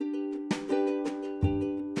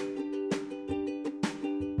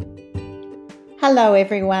Hello,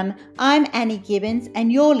 everyone. I'm Annie Gibbons,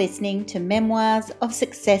 and you're listening to Memoirs of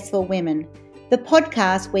Successful Women, the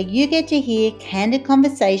podcast where you get to hear candid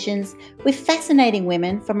conversations with fascinating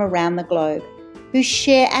women from around the globe who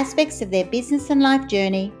share aspects of their business and life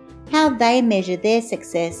journey, how they measure their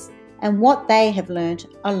success, and what they have learnt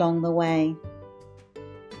along the way.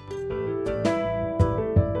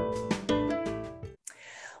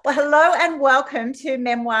 Well, hello and welcome to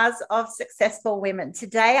Memoirs of Successful Women.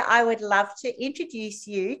 Today, I would love to introduce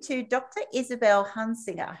you to Dr. Isabel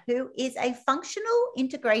Hunsinger, who is a functional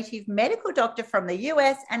integrative medical doctor from the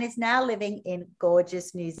US and is now living in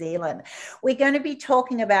gorgeous New Zealand. We're going to be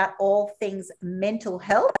talking about all things mental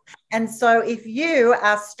health. And so if you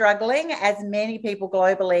are struggling, as many people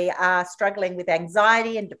globally are struggling with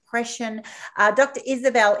anxiety and depression, Dr.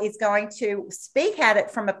 Isabel is going to speak at it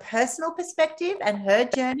from a personal perspective and her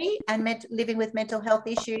journey and living with mental health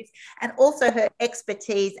issues, and also her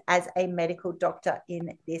expertise as a medical doctor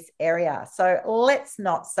in this area. So let's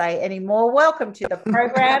not say any more. Welcome to the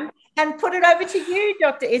program and put it over to you,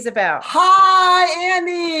 Dr. Isabel. Hi,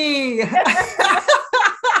 Annie.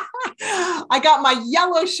 I got my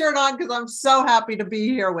yellow shirt on because I'm so happy to be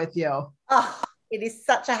here with you. Oh, it is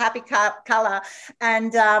such a happy color.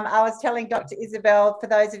 And I was telling Dr. Isabel, for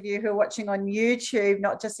those of you who are watching on YouTube,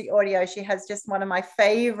 not just the audio, she has just one of my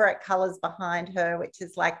favorite colors behind her, which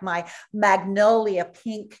is like my magnolia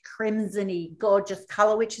pink, crimson-y, gorgeous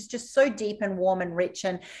color, which is just so deep and warm and rich.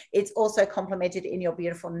 And it's also complemented in your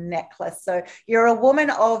beautiful necklace. So you're a woman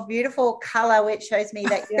of beautiful color, which shows me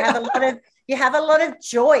that you have a lot of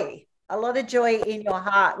joy. A lot of joy in your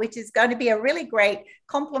heart, which is going to be a really great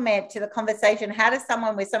complement to the conversation. How does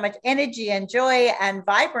someone with so much energy and joy and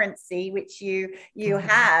vibrancy, which you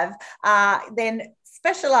have, then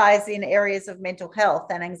specialize in areas of mental health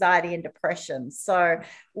and anxiety and depression? So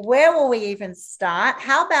where will we even start?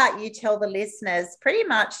 How about you tell the listeners pretty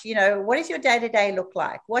much, what does your day-to-day look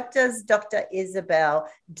like? What does Dr. Isabel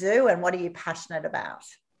do, and what are you passionate about?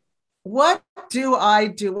 What do I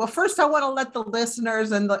do? Well, first, I want to let the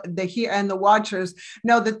listeners and the watchers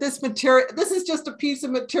know that this is just a piece of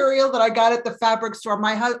material that I got at the fabric store.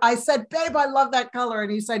 I said, babe, I love that color.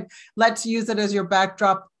 And he said, let's use it as your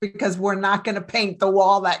backdrop because we're not going to paint the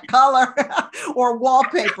wall that color or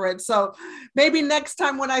wallpaper it. So maybe next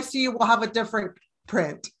time when I see you, we'll have a different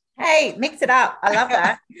print. Hey, mix it up. I love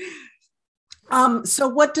that. So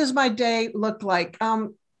what does my day look like?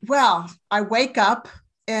 Well, I wake up.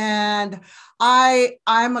 And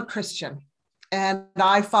I'm a Christian and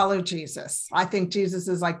I follow Jesus. I think Jesus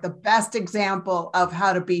is like the best example of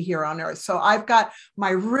how to be here on earth. So I've got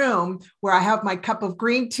my room where I have my cup of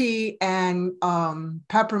green tea and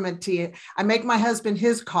peppermint tea. I make my husband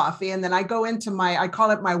his coffee, and then I go into I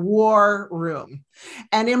call it my war room.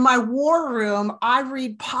 And in my war room, I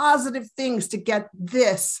read positive things to get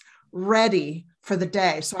this ready for the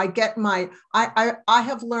day. So I get I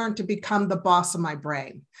have learned to become the boss of my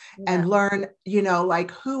brain and learn, like,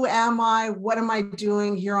 who am I? What am I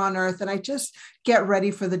doing here on earth? And I just get ready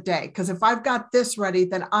for the day. Because if I've got this ready,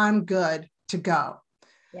 then I'm good to go.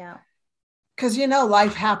 Yeah. Because,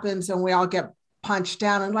 life happens and we all get punched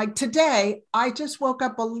down. And like today, I just woke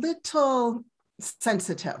up a little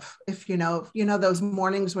sensitive. If those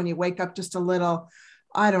mornings when you wake up just a little,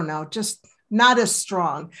 I don't know, just not as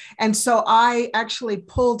strong. And so I actually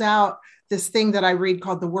pulled out this thing that I read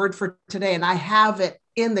called The Word for Today. And I have it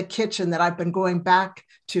in the kitchen that I've been going back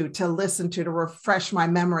to listen to refresh my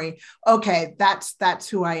memory. Okay, that's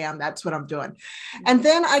who I am. That's what I'm doing. And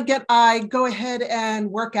then I go ahead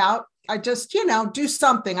and work out. I just, do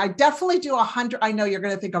something. I definitely do 100. I know you're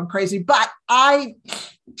going to think I'm crazy, but I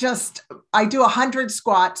do 100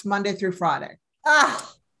 squats Monday through Friday.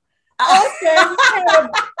 Oh. Awesome.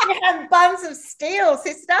 You have buns of steel,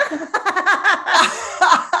 sister.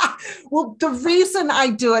 Well, the reason I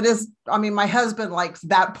do it is, my husband likes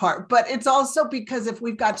that part, but it's also because if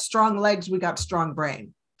we've got strong legs, we got strong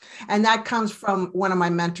brain. And that comes from one of my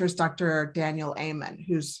mentors, Dr. Daniel Amen,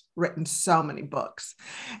 who's written so many books.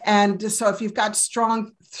 And so if you've got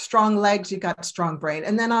strong legs, you got strong brain.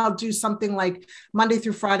 And then I'll do something like Monday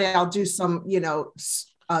through Friday, I'll do some,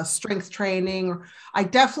 strength training. I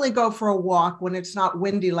definitely go for a walk when it's not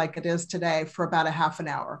windy like it is today for about a half an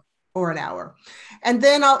hour or an hour. And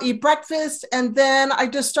then I'll eat breakfast. And then I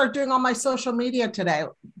just start doing all my social media today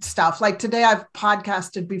stuff. Like today I've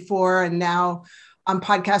podcasted before and now I'm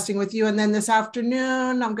podcasting with you. And then this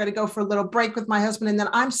afternoon, I'm going to go for a little break with my husband. And then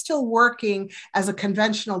I'm still working as a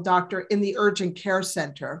conventional doctor in the urgent care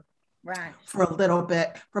center. Right. For a little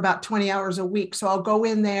bit, for about 20 hours a week. So I'll go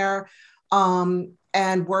in there.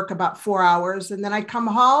 and work about 4 hours. And then I come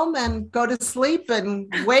home and go to sleep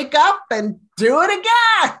and wake up and do it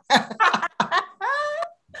again.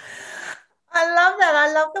 I love that.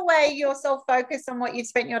 I love the way you're so focused on what you've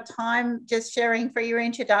spent your time just sharing for your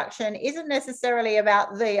introduction. Isn't necessarily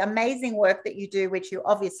about the amazing work that you do, which you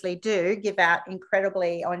obviously do give out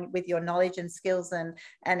incredibly on with your knowledge and skills and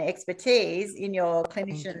expertise in your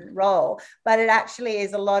clinician role, but it actually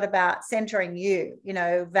is a lot about centering you,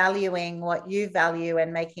 valuing what you value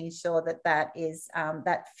and making sure that that is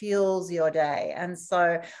that fuels your day. And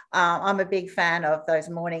so I'm a big fan of those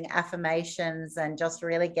morning affirmations and just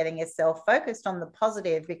really getting yourself focused on the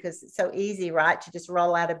positive, because it's so easy, right, to just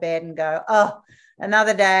roll out of bed and go, oh,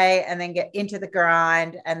 another day, and then get into the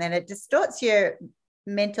grind, and then it distorts your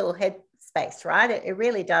mental head space, right? It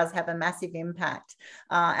really does have a massive impact.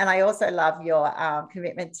 And I also love your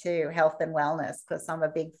commitment to health and wellness, because I'm a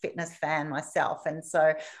big fitness fan myself. And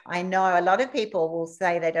so I know a lot of people will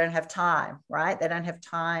say they don't have time, right? They don't have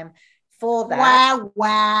time for that. Wow.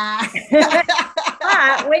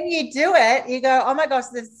 But when you do it, you go, oh my gosh,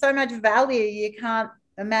 there's so much value. You can't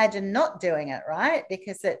imagine not doing it, right?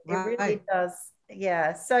 Because it really does.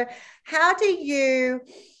 Yeah. So how do you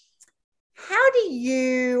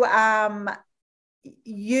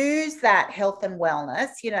use that health and wellness,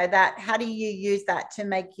 how do you use that to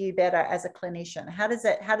make you better as a clinician? How does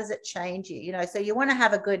it change you? So you want to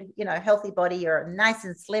have a good, healthy body, you're nice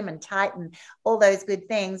and slim and tight and all those good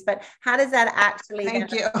things, but how does that actually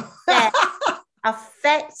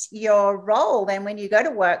affect your role then when you go to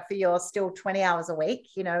work for your still 20 hours a week,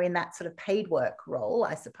 in that sort of paid work role,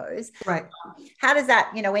 I suppose. Right. How does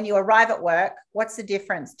that, when you arrive at work, what's the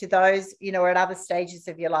difference to those, or at other stages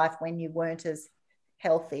of your life when you weren't as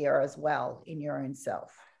healthy or as well in your own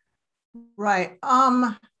self? Right.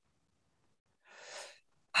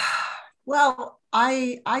 Well,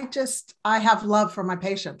 I have love for my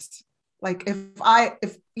patients. Like if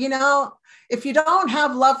you don't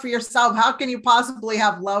have love for yourself, how can you possibly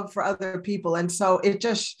have love for other people? And so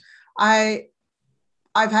I've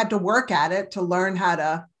had to work at it to learn how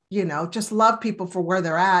to, just love people for where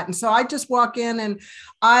they're at. And so I just walk in and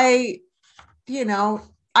I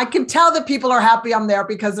can tell that people are happy I'm there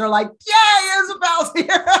because they're like, yay, Isabel's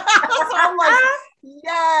here. So I'm like,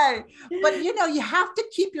 yay. But, you have to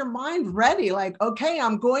keep your mind ready. Like, okay,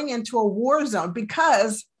 I'm going into a war zone,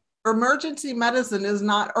 because emergency medicine is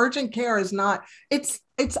not, urgent care is not, it's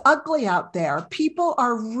ugly out there. People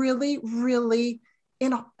are really, really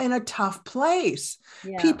in a tough place.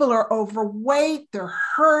 Yeah. People are overweight, they're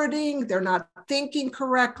hurting, they're not thinking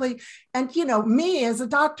correctly. And, me as a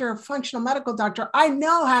doctor, a functional medical doctor, I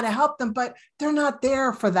know how to help them, but they're not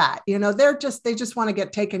there for that. They just want to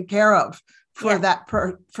get taken care of for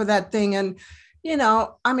that thing. And,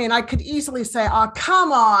 I could easily say, oh,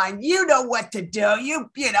 come on, you know what to do.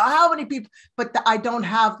 How many people, but I don't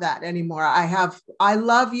have that anymore. I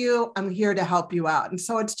love you. I'm here to help you out. And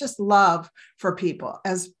so it's just love for people,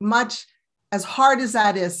 as much as hard as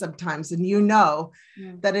that is sometimes. And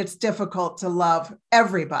that it's difficult to love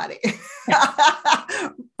everybody,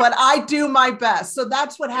 but I do my best. So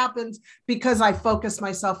that's what happens because I focus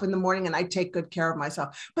myself in the morning and I take good care of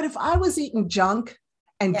myself. But if I was eating junk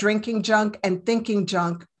and drinking junk and thinking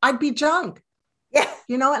junk, I'd be junk. Yeah.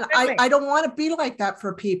 And I don't want to be like that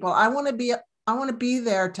for people. I want to be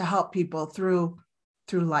there to help people through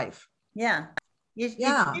life. Yeah.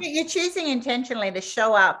 You're choosing intentionally to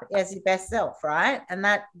show up as your best self, right? And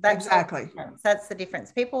that's exactly. That's the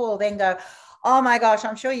difference. People will then go, oh my gosh,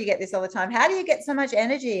 I'm sure you get this all the time. How do you get so much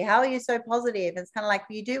energy? How are you so positive? It's kind of like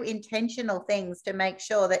you do intentional things to make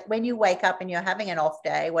sure that when you wake up and you're having an off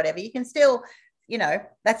day, whatever, you can still,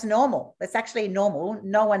 that's normal. That's actually normal.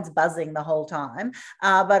 No one's buzzing the whole time.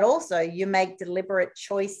 But also you make deliberate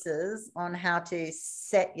choices on how to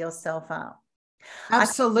set yourself up.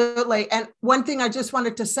 Absolutely. And one thing I just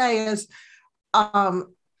wanted to say is, I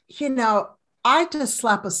just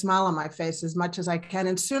slap a smile on my face as much as I can.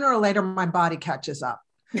 And sooner or later, my body catches up,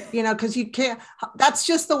 because you can't, that's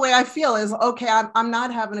just the way I feel is, okay, I'm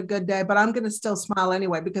not having a good day, but I'm going to still smile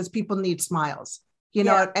anyway, because people need smiles.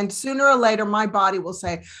 And sooner or later, my body will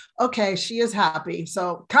say, okay, she is happy.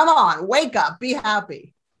 So come on, wake up, be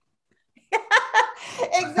happy.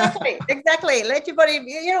 Exactly. Let your body,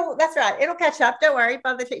 that's right. It'll catch up. Don't worry.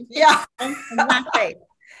 By the time. Yeah.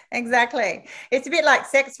 Exactly. It's a bit like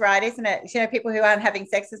sex, right? Isn't it? People who aren't having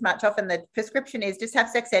sex as much, often the prescription is just have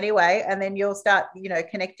sex anyway. And then you'll start,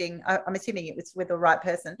 connecting. I'm assuming it was with the right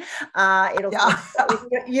person.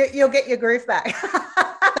 You'll get your groove back.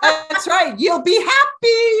 That's right. You'll be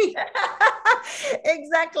happy.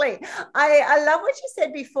 Exactly. I love what you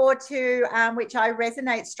said before too, which I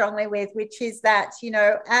resonate strongly with, which is that,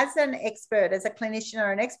 as an expert, as a clinician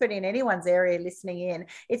or an expert in anyone's area listening in,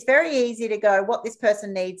 it's very easy to go, what this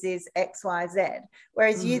person needs is X, Y, Z.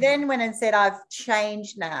 Whereas you then went and said, I've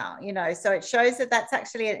changed now, so it shows that that's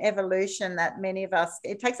actually an evolution that many of us,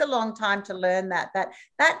 it takes a long time to learn that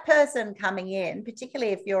person coming in,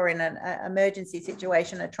 particularly if you're in an emergency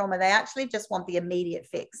situation, a trauma, they actually just want the immediate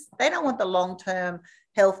fix. They don't want the long-term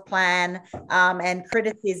health plan and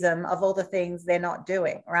criticism of all the things they're not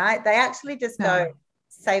doing, right? They actually just go,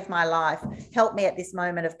 save my life, help me at this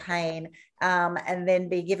moment of pain, and then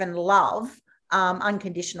be given love,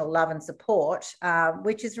 unconditional love and support,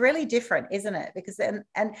 which is really different, isn't it? Because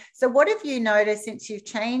and so what have you noticed since you've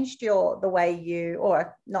changed the way you,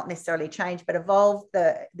 or not necessarily changed, but evolved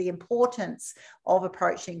the importance of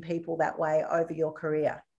approaching people that way over your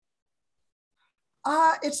career?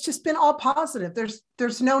 It's just been all positive.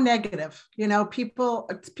 There's no negative. People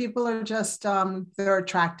are just they're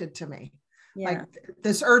attracted to me. Yeah. Like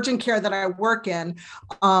this urgent care that I work in,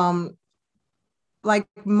 like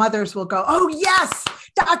mothers will go, "Oh yes,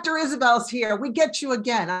 Dr. Isabel's here. We get you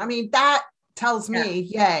again." I mean, that tells me,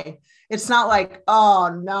 yay. It's not like, "Oh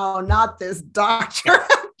no, not this doctor."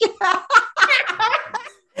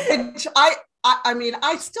 Which I mean,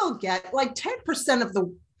 I still get like 10% of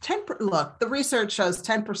the look, the research shows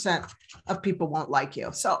 10% of people won't like you.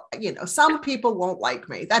 So, some people won't like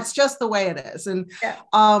me. That's just the way it is. And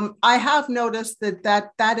I have noticed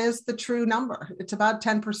that is the true number. It's about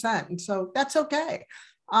 10%. And so that's okay.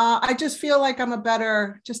 I just feel like I'm a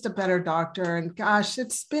better doctor. And gosh,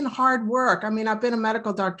 it's been hard work. I mean, I've been a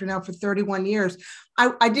medical doctor now for 31 years.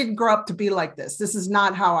 I didn't grow up to be like this. This is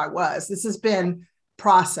not how I was. This has been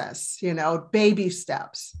process, baby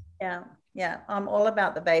steps. Yeah, I'm all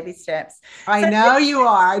about the baby steps. I know you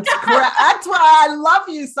are. It's correct. That's why I love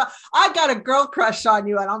you. So I got a girl crush on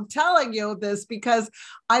you. And I'm telling you this because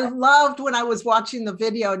I loved when I was watching the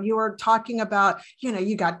video and you were talking about,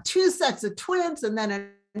 you got 2 sets of twins and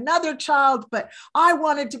then another child, but I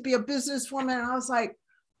wanted to be a businesswoman. And I was like,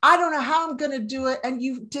 I don't know how I'm going to do it. And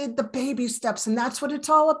you did the baby steps. And that's what it's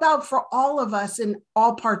all about for all of us in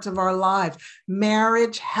all parts of our lives: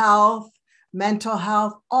 marriage, health, mental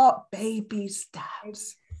health, all baby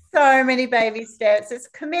steps. So many baby steps. It's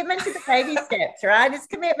commitment to the baby steps, right? It's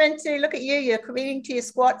commitment to, look at you, you're committing to your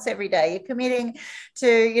squats every day. You're committing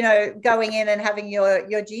to, going in and having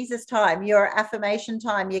your Jesus time, your affirmation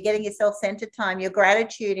time, you're getting your self-centered time, your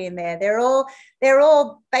gratitude in there. They're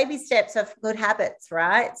all baby steps of good habits,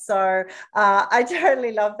 right? So I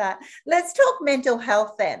totally love that. Let's talk mental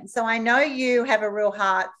health then. So I know you have a real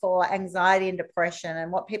heart for anxiety and depression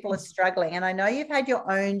and what people are struggling. And I know you've had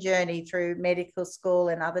your own journey through medical school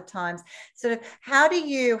and other times. Sort of, how do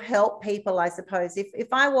you help people, I suppose, if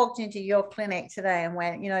I walked into your clinic today and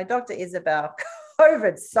went, Dr. Isabel,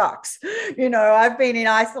 COVID sucks. I've been in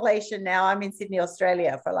isolation now. I'm in Sydney,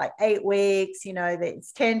 Australia for like 8 weeks.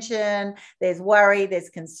 There's tension, there's worry, there's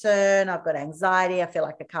concern. I've got anxiety. I feel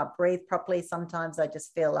like I can't breathe properly. Sometimes I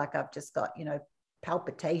just feel like I've just got,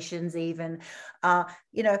 palpitations even. How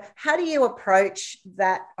do you approach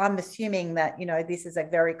that? I'm assuming that, this is a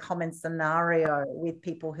very common scenario with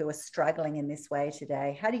people who are struggling in this way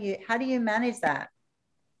today. How do you manage that?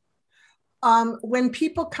 When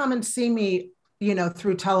people come and see me,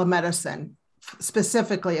 through telemedicine,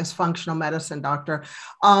 specifically as functional medicine doctor,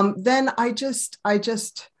 then I just,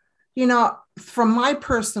 from my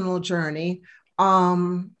personal journey,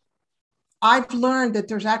 I've learned that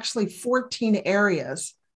there's actually 14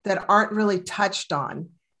 areas that aren't really touched on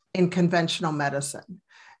in conventional medicine.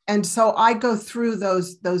 And so I go through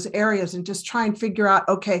those areas and just try and figure out,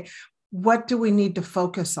 okay, what do we need to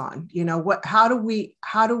focus on? How do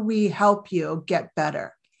we help you get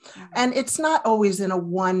better? Mm-hmm. And it's not always in a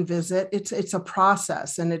one visit. It's a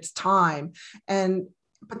process and it's time.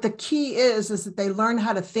 But the key is that they learn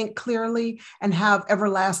how to think clearly and have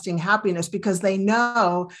everlasting happiness because they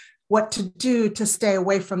know what to do to stay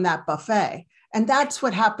away from that buffet. And that's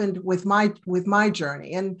what happened with my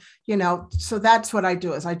journey. And, so that's what I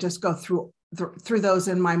do is I just go through those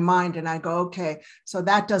in my mind and I go, okay, so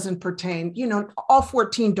that doesn't pertain, all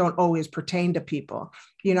 14 don't always pertain to people.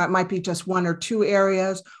 It might be just 1 or 2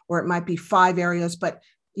 areas, or it might be 5 areas, but,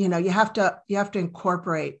 you have to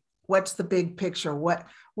incorporate what's the big picture,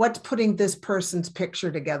 what's putting this person's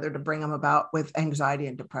picture together to bring them about with anxiety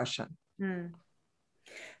and depression.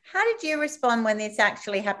 How did you respond when this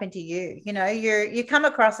actually happened to you? You know, you come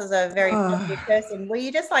across as a very positive person. Were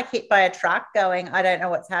you just like hit by a truck going, I don't know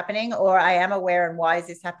what's happening, or I am aware and why is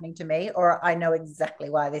this happening to me? Or I know exactly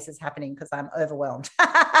why this is happening because I'm overwhelmed.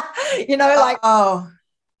 You know, like, oh,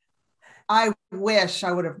 I wish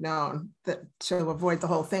I would have known that to avoid the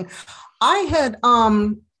whole thing. I had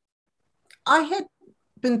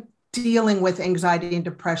been dealing with anxiety and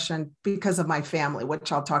depression because of my family, which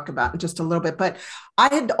I'll talk about in just a little bit. But I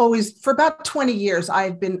had always, for about 20 years,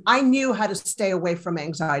 I knew how to stay away from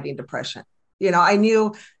anxiety and depression. You know, I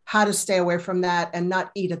knew how to stay away from that and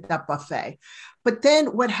not eat at that buffet. But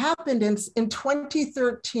then what happened in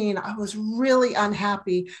 2013, I was really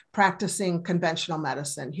unhappy practicing conventional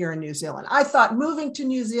medicine here in New Zealand. I thought moving to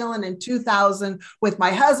New Zealand in 2000 with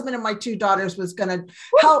my husband and my two daughters was going to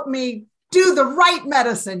help me do the right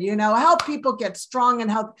medicine, you know, help people get strong and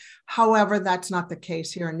healthy. However, that's not the case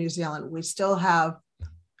here in New Zealand. We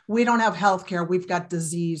don't have healthcare. We've got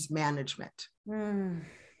disease management.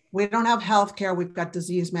 We don't have healthcare. We've got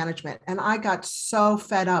disease management. And I got so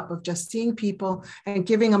fed up of just seeing people and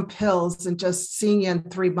giving them pills and just seeing you in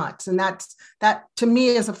 3 months. And that to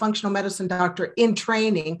me, as a functional medicine doctor in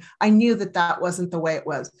training, I knew that wasn't the way it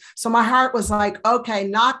was. So my heart was like, okay,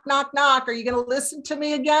 knock, knock, knock. Are you going to listen to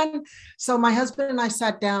me again? So my husband and I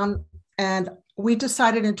sat down and we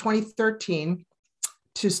decided in 2013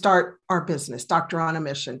 to start our business, Doctor on a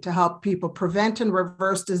Mission, to help people prevent and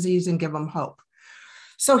reverse disease and give them hope.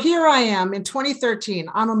 So here I am in 2013.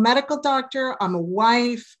 I'm a medical doctor. I'm a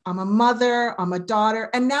wife. I'm a mother. I'm a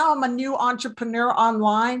daughter. And now I'm a new entrepreneur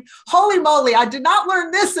online. Holy moly, I did not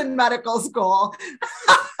learn this in medical school.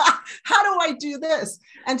 How do I do this?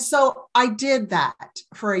 And so I did that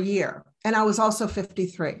for a year. And I was also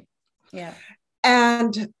 53. Yeah.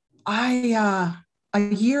 And a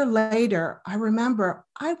year later, I remember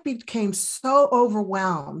I became so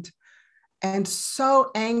overwhelmed and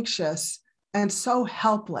so anxious and so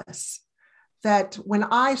helpless that when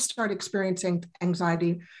I start experiencing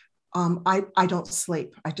anxiety, I don't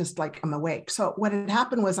sleep. I just I'm awake. So what had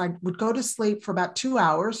happened was I would go to sleep for about 2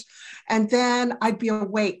 hours and then I'd be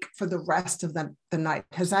awake for the rest of the night.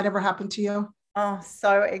 Has that ever happened to you? Oh,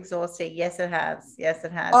 so exhausting. Yes, it has. Yes,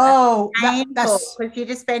 it has. Oh, that's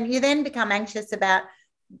because you then become anxious about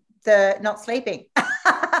the not sleeping.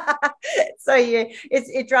 So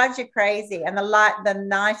it drives you crazy. And the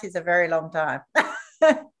night is a very long time.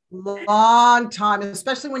 Long time,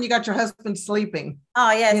 especially when you got your husband sleeping.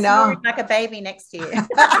 Oh, yeah. You know, like a baby next to you.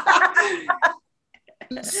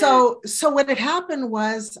 So what had happened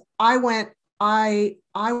was I went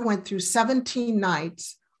through 17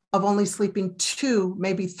 nights of only sleeping 2,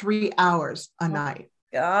 maybe 3 hours a night.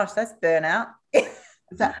 Gosh, that's burnout.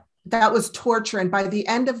 That was torture. And by the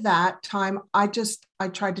end of that time, I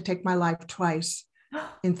tried to take my life twice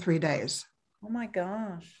in 3 days. Oh my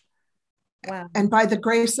gosh. Wow. And by the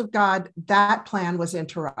grace of God, that plan was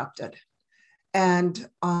interrupted. And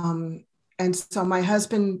so my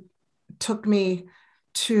husband took me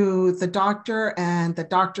to the doctor and the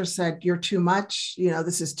doctor said, you're too much,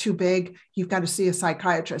 this is too big. You've got to see a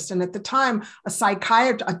psychiatrist. And at the time, a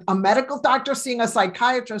medical doctor seeing a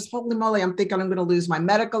psychiatrist, holy moly, I'm thinking I'm going to lose my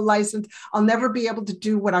medical license. I'll never be able to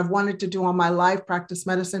do what I've wanted to do all my life, practice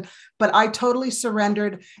medicine. But I totally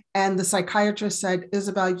surrendered. And the psychiatrist said,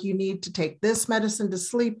 Isabel, you need to take this medicine to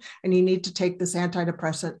sleep and you need to take this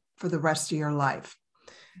antidepressant for the rest of your life.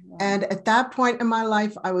 And at that point in my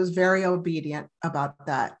life, I was very obedient about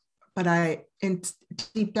that. But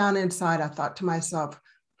deep down inside, I thought to myself,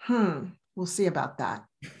 we'll see about that.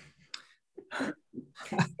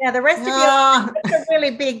 Yeah, the rest of your life is a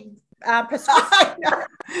really big prescription.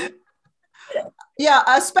 Yeah,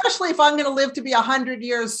 especially if I'm going to live to be 100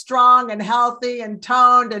 years strong and healthy and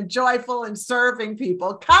toned and joyful and serving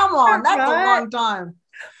people. Come on, that's a long time.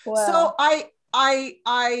 Wow. So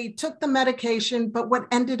I took the medication, but what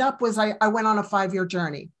ended up was I went on a 5-year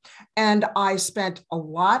journey and I spent a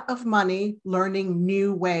lot of money learning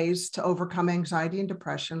new ways to overcome anxiety and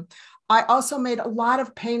depression. I also made a lot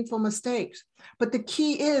of painful mistakes, but the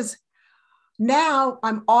key is now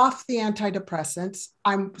I'm off the antidepressants.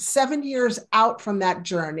 I'm 7 years out from that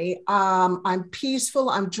journey. I'm peaceful,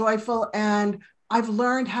 I'm joyful, and I've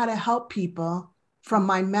learned how to help people from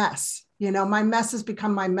my mess. My mess has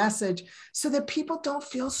become my message so that people don't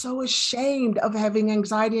feel so ashamed of having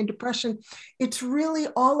anxiety and depression. It's really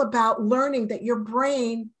all about learning that your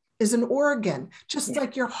brain is an organ, just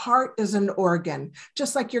like your heart is an organ,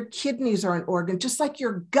 just like your kidneys are an organ, just like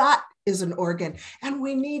your gut is an organ. And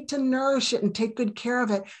we need to nourish it and take good care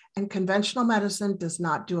of it. And conventional medicine does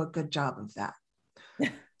not do a good job of that.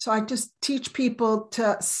 So I just teach people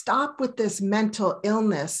to stop with this mental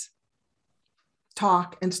illness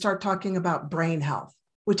talk and start talking about brain health.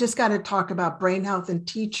 We just got to talk about brain health and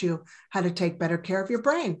teach you how to take better care of your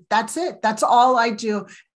brain. That's it. That's all I do.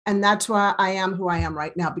 And that's why I am who I am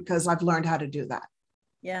right now, because I've learned how to do that.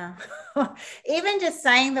 Yeah. Even just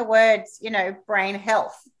saying the words, brain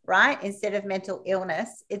health, right? Instead of mental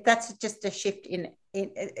illness, that's just a shift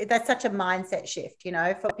that's such a mindset shift,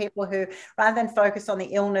 for people who, rather than focus on the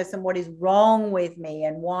illness and what is wrong with me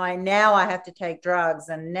and why now I have to take drugs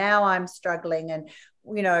and now I'm struggling and,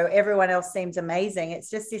 everyone else seems amazing. It's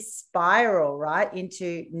just this spiral, right,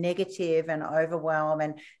 into negative and overwhelm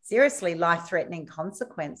and seriously life-threatening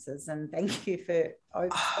consequences. And thank you for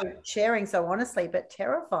sharing so honestly, but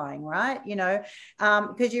terrifying, right?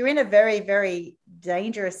 Because you're in a very, very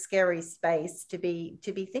dangerous, scary space to be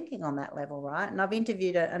thinking on that level, right? And I've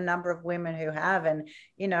interviewed a number of women who have, and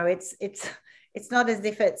it's not as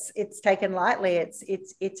if it's taken lightly.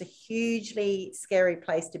 It's a hugely scary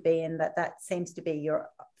place to be in. That seems to be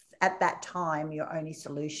at that time your only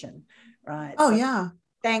solution, right? Oh, yeah.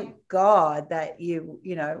 Thank God that you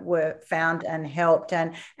were found and helped,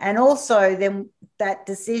 and also then that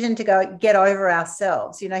decision to go get over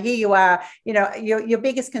ourselves. Here you are. Your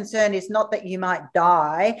biggest concern is not that you might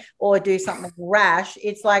die or do something rash.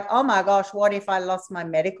 It's like, oh my gosh, what if I lost my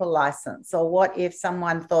medical license, or what if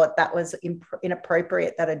someone thought that was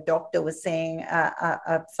inappropriate that a doctor was seeing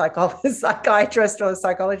a psychiatrist or a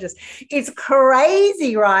psychologist. It's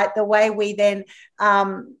crazy, right? The way we then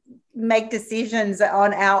make decisions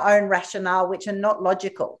on our own rationale, which are not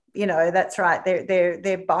logical. That's right.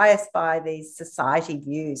 They're biased by these society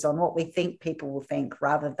views on what we think people will think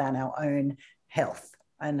rather than our own health.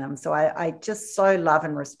 And so I just so love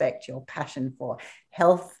and respect your passion for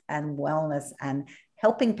health and wellness and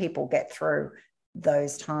helping people get through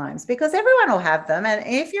those times, because everyone will have them. And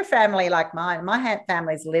if your family like mine, my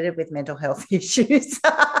family's littered with mental health issues,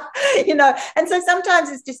 and so sometimes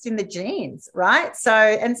it's just in the genes, right? So,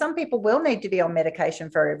 and some people will need to be on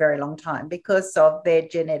medication for a very long time because of their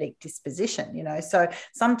genetic disposition, so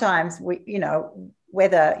sometimes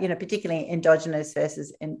whether, particularly endogenous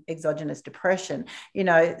versus exogenous depression,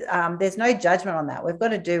 there's no judgment on that. We've got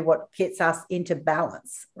to do what gets us into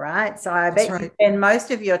balance, right? So I bet you spend most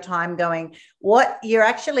of your time going, what you're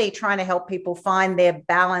actually trying to help people find their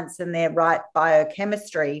balance and their right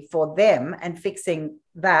biochemistry for them and fixing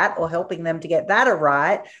that or helping them to get that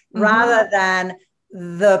right, rather than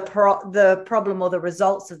the problem or the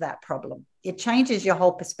results of that problem. It changes your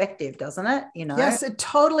whole perspective, doesn't it? Yes, it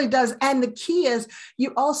totally does. And the key is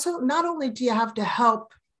you also, not only do you have to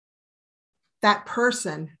help that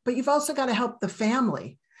person, but you've also got to help the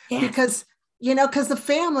family. Yes. Because the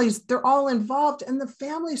families, they're all involved, and the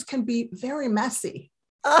families can be very messy.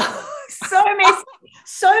 Oh, so messy,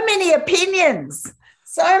 so many opinions,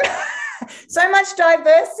 so much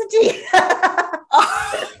diversity.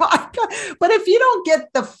 Oh my God. But if you don't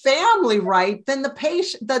get the family right, then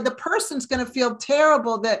the person's going to feel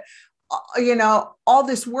terrible that, all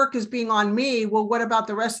this work is being on me. Well, what about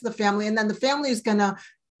the rest of the family? And then the family is going to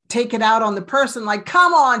take it out on the person. Like,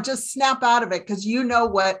 come on, just snap out of it. Because you know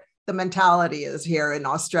what the mentality is here in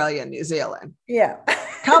Australia and New Zealand. Yeah.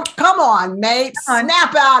 Come on, mate.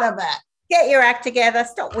 Snap out of it. Get your act together.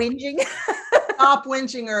 Stop whinging. Stop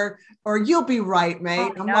whinging or you'll be right,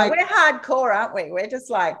 mate. Oh, no, we're hardcore, aren't we? We're just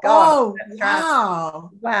like, oh, wow.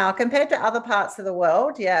 Right. Wow. Compared to other parts of the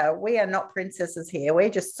world, yeah, we are not princesses here. We're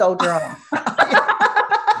just soldier on.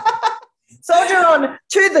 Soldier on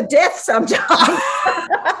to the death sometimes.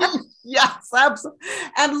 Yes, absolutely.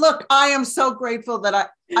 And look, I am so grateful that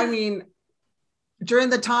I mean, during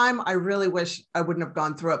the time, I really wish I wouldn't have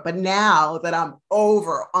gone through it. But now that I'm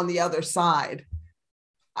over on the other side,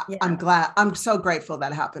 yeah. I'm glad. I'm so grateful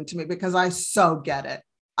that happened to me, because I so get it.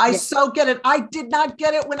 So get it. I did not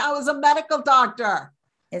get it when I was a medical doctor.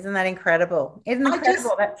 Isn't that incredible?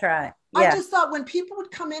 That's right. Yeah. I just thought when people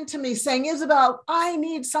would come into me saying, Isabel, I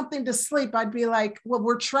need something to sleep, I'd be like, well,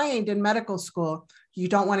 we're trained in medical school. You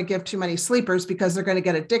don't want to give too many sleepers because they're going to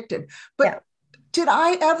get addicted. But did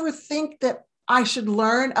I ever think that I should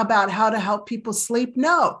learn about how to help people sleep?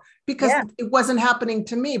 No, because it wasn't happening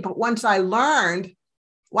to me. But once I learned,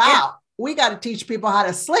 wow, we got to teach people how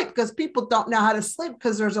to sleep, because people don't know how to sleep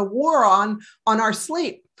because there's a war on our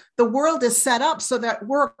sleep. The world is set up so that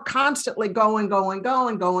we're constantly going.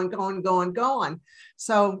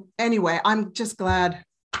 So anyway, I'm just glad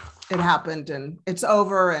it happened and it's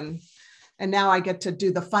over. And now I get to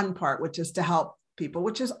do the fun part, which is to help people,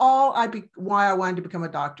 which is all why I wanted to become a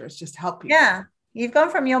doctor, is just help people. Yeah. You've gone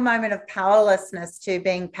from your moment of powerlessness to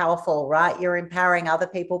being powerful, right? You're empowering other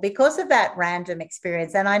people because of that random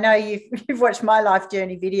experience. And I know you've watched my life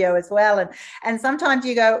journey video as well. And sometimes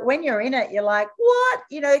you go, when you're in it, you're like, what?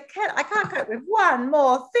 I can't cope with one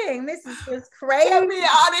more thing. This is just crazy. Get me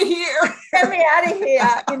out of here. Get me out of here.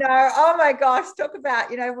 Oh my gosh, talk about,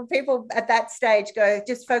 when people at that stage go,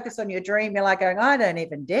 just focus on your dream. You're like going, I don't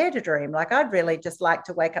even dare to dream. Like, I'd really just like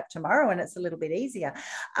to wake up tomorrow and it's a little bit easier.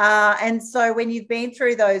 And so when you've been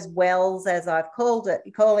through those wells, as I've called it,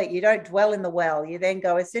 you don't dwell in the well. You then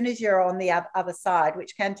go, as soon as you're on the other side,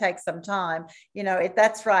 which can take some time,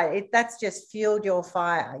 that's right. That's just fueled your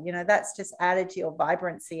fire. That's just added to your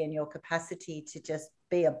vibrancy and your capacity to just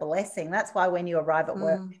be a blessing. That's why when you arrive at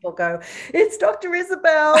work, people go, it's Dr.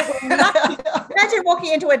 Isabel. Imagine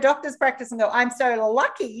walking into a doctor's practice and go, I'm so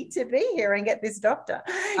lucky to be here and get this doctor.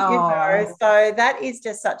 So that is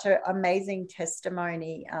just such an amazing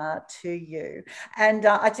testimony to you. And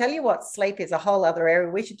I tell you what, sleep is a whole other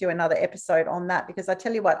area. We should do another episode on that, because I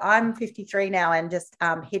tell you what, I'm 53 now and just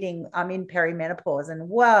I'm in perimenopause, and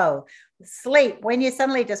whoa, sleep, when you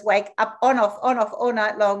suddenly just wake up on off all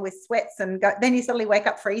night long with sweats and then you suddenly wake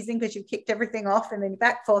up freezing because you've kicked everything off, and then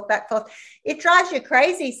back forth, it drives you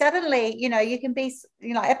crazy. Suddenly, you can be,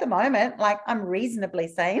 at the moment, like, I'm reasonably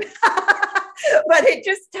sane, but it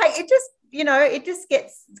just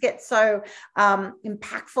gets so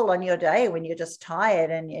impactful on your day when you're just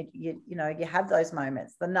tired, and you have those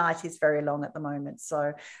moments. The night is very long at the moment.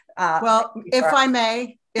 So if I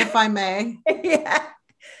may yeah,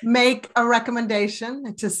 make a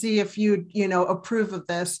recommendation to see if you approve of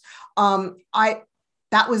this.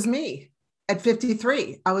 That was me at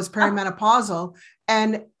 53. I was perimenopausal,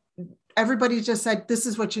 and everybody just said, this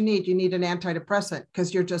is what you need. You need an antidepressant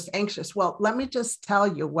because you're just anxious. Well, let me just tell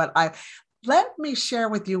you let me share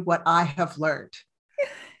with you what I have learned.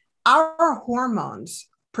 Our hormones,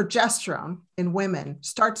 progesterone in women,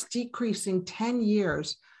 starts decreasing 10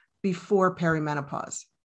 years before perimenopause.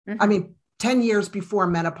 Mm-hmm. I mean, 10 years before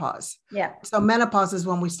menopause. Yeah. So menopause is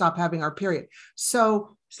when we stop having our period.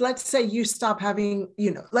 So let's say you stop having,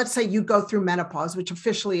 let's say you go through menopause, which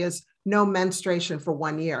officially is no menstruation for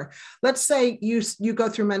 1 year. Let's say you go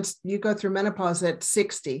through menopause at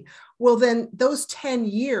 60. Well, then those 10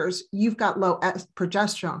 years, you've got low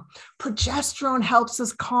progesterone. Progesterone helps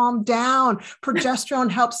us calm down. Progesterone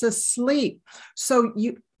helps us sleep. So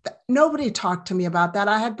nobody talked to me about that.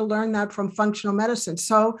 I had to learn that from functional medicine.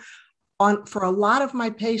 So for a lot of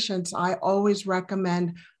my patients, I always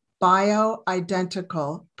recommend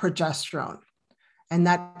bioidentical progesterone. And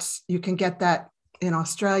you can get that in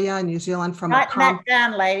Australia and New Zealand from Write that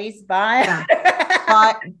down, ladies.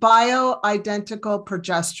 Bioidentical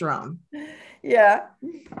progesterone. Yeah.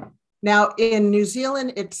 Now in New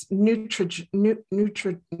Zealand, it's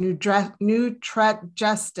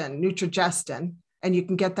Nutragestin, and you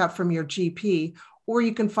can get that from your GP, or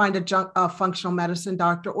you can find a functional medicine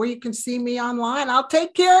doctor, or you can see me online. I'll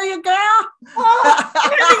take care of you, girl.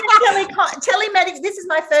 Telemedicine. This is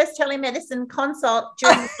my first telemedicine consult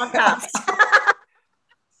during the podcast.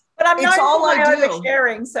 But I'm known for my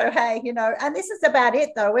oversharing. So, hey, and this is about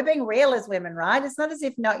it, though. We're being real as women, right? It's not as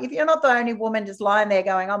if you're not the only woman just lying there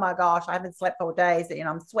going, oh my gosh, I haven't slept for days.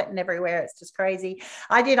 I'm sweating everywhere. It's just crazy.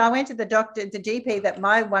 I went to the doctor, the GP, that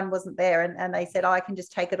my one wasn't there. And they said, I can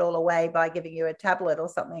just take it all away by giving you a tablet or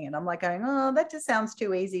something. And I'm like going, oh, that just sounds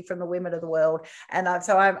too easy from the women of the world. And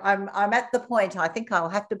so I'm at the point, I think I'll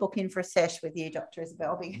have to book in for a sesh with you, Dr.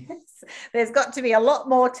 Isabel, because there's got to be a lot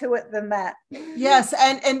more to it than that. Yes.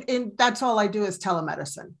 And that's all I do is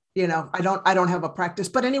telemedicine. I don't have a practice,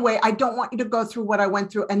 but anyway, I don't want you to go through what I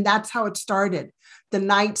went through. And that's how it started. The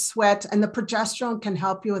night sweat, and the progesterone can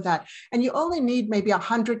help you with that. And you only need maybe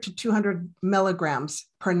 100 to 200 milligrams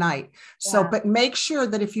per night. So, but make sure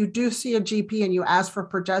that if you do see a GP and you ask for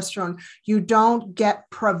progesterone, you don't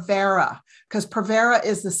get Provera, because Provera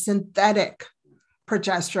is the synthetic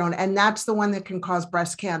progesterone. And that's the one that can cause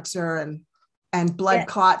breast cancer and blood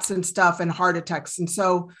clots and stuff and heart attacks. And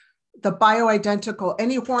so the bioidentical,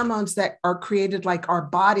 any hormones that are created like our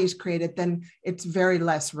bodies created, then it's very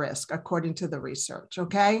less risk according to the research.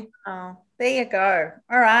 Okay. Oh, there you go.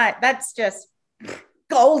 All right. That's just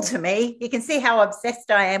gold to me. You can see how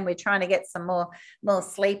obsessed I am with trying to get some more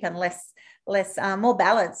sleep and less more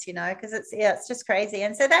balance, because it's just crazy.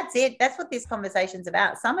 And so that's it. That's what this conversation's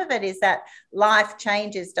about. Some of it is that life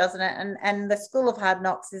changes, doesn't it? And the school of hard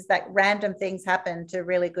knocks is that random things happen to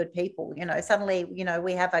really good people. Suddenly,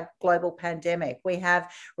 we have a global pandemic, we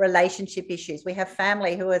have relationship issues, we have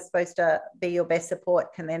family who are supposed to be your best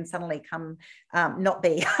support can then suddenly come not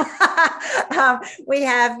be. We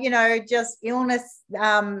have, just illness,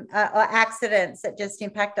 or accidents that just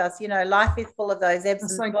impact us. Life is full of those ebbs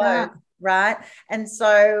Just and like flows. that. Right. And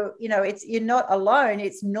so, you're not alone.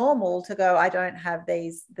 It's normal to go, I don't have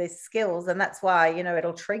these skills. And that's why,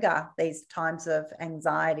 it'll trigger these times of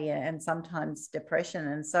anxiety and sometimes depression.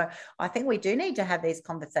 And so I think we do need to have these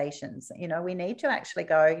conversations. We need to actually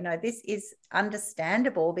go, this is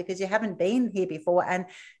understandable because you haven't been here before. And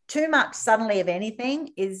too much suddenly of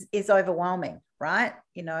anything is overwhelming. Right.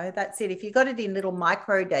 That's it. If you got it in little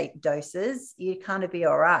micro doses, you kind of be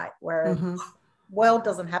all right. Whereas world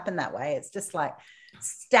doesn't happen that way. It's just like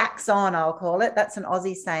stacks on, I'll call it. That's an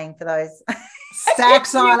Aussie saying for those.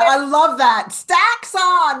 Stacks on. I love that. Stacks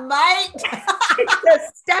on, mate. It's a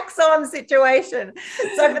stacks on situation.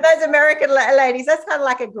 So for those American ladies, that's kind of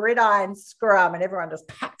like a gridiron scrum, and everyone just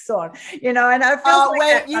packs on, and it feels like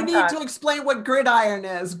wait, you need to explain what gridiron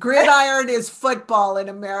is. Gridiron is football in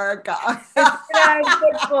America.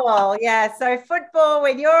 Football, yeah. So football,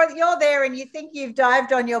 when you're there and you think you've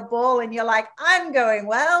dived on your ball and you're like, I'm going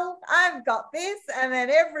well, I've got this, and then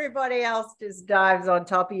everybody else just dives on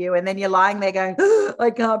top of you, and then you're lying there going,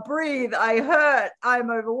 I can't breathe, I hurt,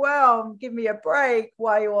 I'm overwhelmed, give me a break,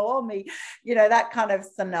 why are you all on me? That kind of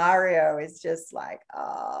scenario is just like,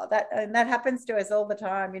 that happens to us all the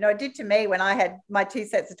time. It did to me when I had my 2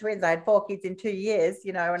 sets of twins. I had 4 kids in 2 years,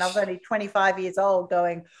 and I was only 25 years old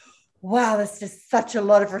going, wow, that's just such a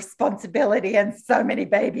lot of responsibility and so many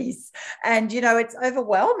babies. And, it's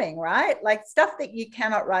overwhelming, right? Like stuff that you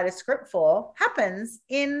cannot write a script for happens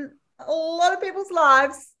in a lot of people's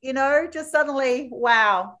lives, just suddenly,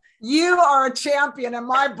 wow. You are a champion in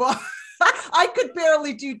my book. I could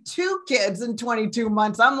barely do 2 kids in 22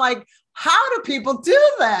 months. I'm like, how do people do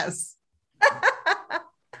this?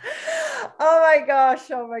 Oh my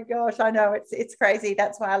gosh. I know it's crazy.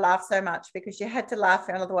 That's why I laugh so much, because you had to laugh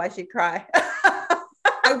and otherwise you'd cry.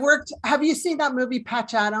 Have you seen that movie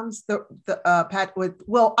Patch Adams? I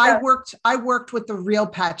worked with the real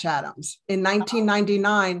Patch Adams in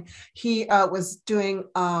 1999. He was doing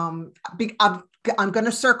I'm going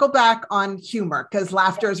to circle back on humor because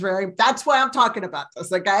laughter is that's why I'm talking about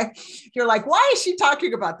this. Okay. You're like, why is she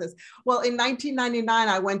talking about this? Well, in 1999,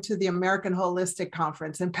 I went to the American Holistic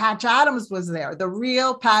Conference and Patch Adams was there, the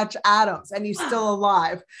real Patch Adams, and he's still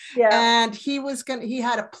alive. Yeah. And he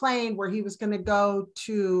had a plane where he was going to go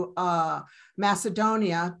to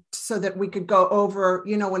Macedonia so that we could go over,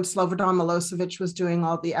 when Slobodan Milosevic was doing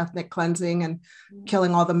all the ethnic cleansing and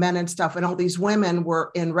killing all the men and stuff, and all these women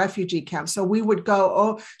were in refugee camps. So we would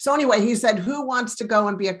go. So anyway, he said, who wants to go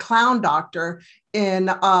and be a clown doctor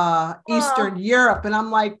in Eastern Europe? And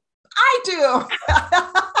I'm like, I do.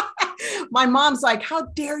 My mom's like, how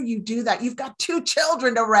dare you do that? You've got 2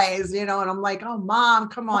 children to raise, and I'm like, oh, Mom,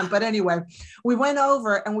 come on. But anyway, we went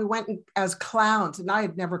over and we went as clowns, and I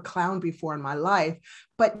had never clowned before in my life.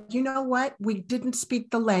 But you know what? We didn't speak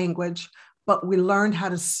the language, but we learned how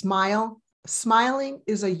to smile. Smiling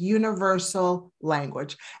is a universal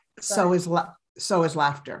language. So is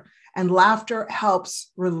laughter, and laughter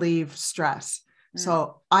helps relieve stress.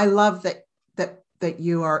 So I love that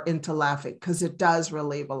you are into laughing because it does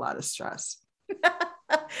relieve a lot of stress.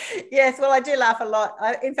 Yes, well, I do laugh a lot.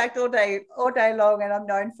 In fact, all day long, and I'm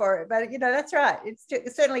known for it. But that's right.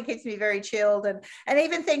 It certainly keeps me very chilled, and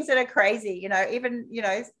even things that are crazy.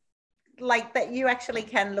 Like that you actually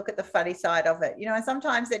can look at the funny side of it, and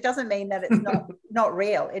sometimes it doesn't mean that it's not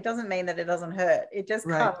real. It doesn't mean that it doesn't hurt. It just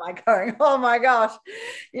kind of like going, oh my gosh,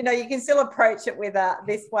 you can still approach it with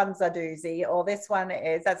this one's a doozy, or this one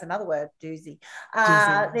that's another word, doozy.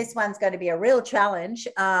 This one's going to be a real challenge.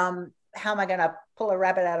 How am I going to pull a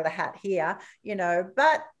rabbit out of the hat here?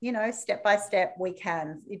 But step by step we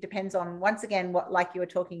can. It depends on, once again, what, like you were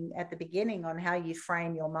talking at the beginning, on how you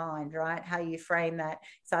frame your mind, right? How you frame that.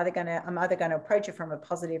 I'm either going to approach it from a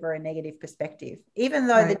positive or a negative perspective, even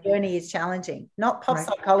though the journey is challenging. Not pop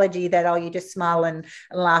psychology that, you just smile and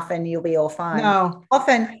laugh and you'll be all fine. No.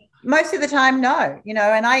 Often, most of the time, no.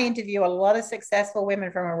 And I interview a lot of successful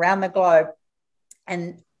women from around the globe,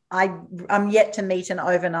 and I'm yet to meet an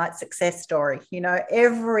overnight success story.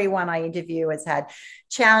 Everyone I interview has had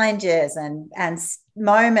challenges and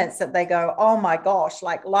moments that they go, oh my gosh,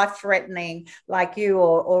 like life-threatening, like you,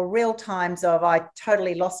 or real times of I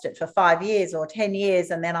totally lost it for 5 years or 10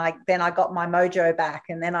 years, and then I got my mojo back,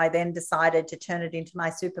 and then I decided to turn it into my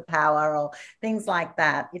superpower, or things like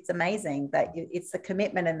that. It's amazing that it's the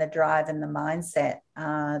commitment and the drive and the mindset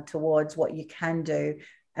towards what you can do,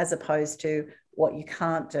 as opposed to what you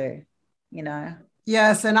can't do,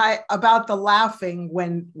 Yes. And about the laughing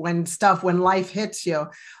when life hits you,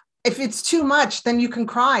 If it's too much, then you can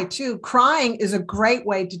cry too. Crying is a great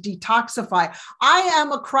way to detoxify. I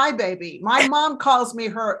am a crybaby. My mom calls me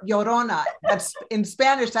her llorona. That's in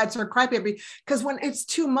Spanish, that's her crybaby. Because when it's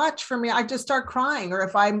too much for me, I just start crying. Or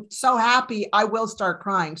if I'm so happy, I will start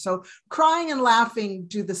crying. So crying and laughing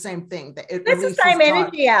do the same thing. It's the same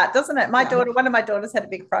energy out, doesn't it? My daughter, one of my daughters had a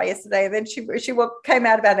big cry yesterday. And then she came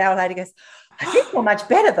out about an hour later and goes, I feel much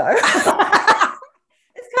better though.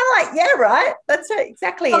 Kind of like, yeah, right. That's it.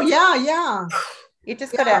 Exactly. Oh, yeah. You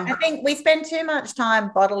just got to, I think we spend too much time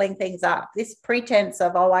bottling things up. This pretense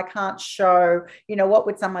of, oh, I can't show, what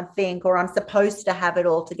would someone think, or I'm supposed to have it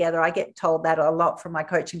all together. I get told that a lot from my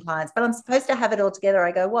coaching clients, but I'm supposed to have it all together.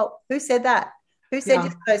 I go, well, who said that? Who said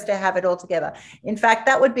you're supposed to have it all together? In fact,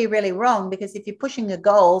 that would be really wrong, because if you're pushing your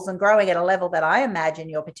goals and growing at a level that I imagine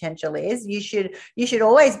your potential is, you should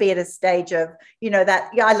always be at a stage of,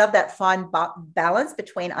 I love that fine balance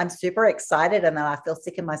between I'm super excited and then I feel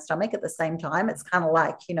sick in my stomach at the same time. It's kind of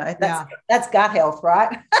like, that's gut health,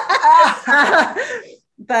 right?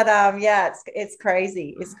 But it's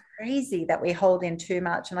crazy. It's crazy that we hold in too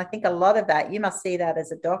much. And I think a lot of that, you must see that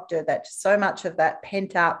as a doctor, that so much of that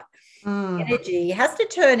pent up energy has to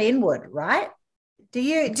turn inward, right? Do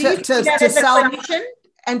you see that as a clinician?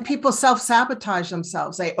 And people self-sabotage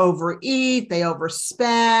themselves. They overeat, they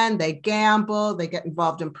overspend, they gamble, they get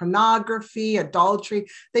involved in pornography, adultery.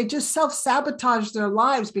 They just self-sabotage their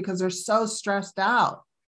lives because they're so stressed out.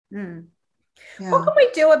 Yeah. What can we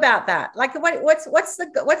do about that? Like, what's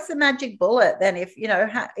the magic bullet then?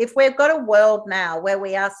 If we've got a world now where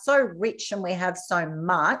we are so rich and we have so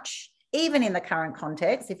much, even in the current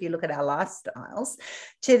context, if you look at our lifestyles,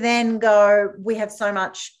 to then go, we have so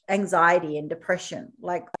much anxiety and depression.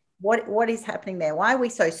 Like, what is happening there? Why are we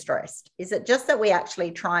so stressed? Is it just that we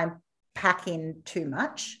actually try and pack in too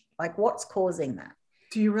much? Like, what's causing that?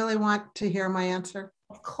 Do you really want to hear my answer?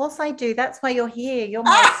 Of course I do. That's why you're here. You're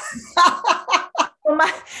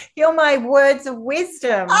my words of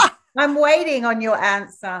wisdom. I'm waiting on your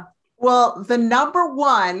answer. Well, the number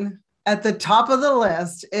one at the top of the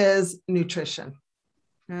list is nutrition.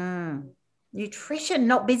 Nutrition,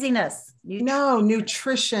 not busyness.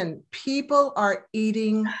 Nutrition. People are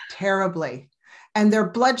eating terribly, and their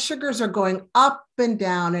blood sugars are going up and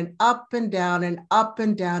down and up and down and up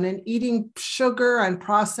and down, and eating sugar and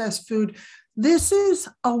processed food. This is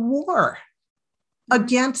a war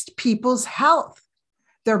against people's health,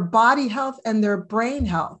 their body health and their brain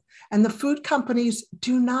health. And the food companies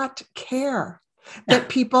do not care that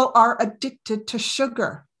people are addicted to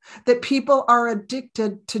sugar, that people are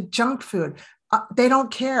addicted to junk food. They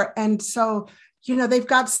don't care. And so, they've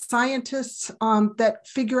got scientists that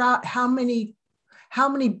figure out how many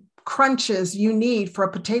crunches you need for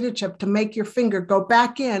a potato chip to make your finger go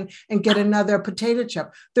back in and get another potato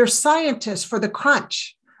chip. There's scientists for the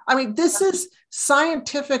crunch. I mean, this is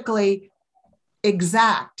scientifically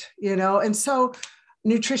exact, and so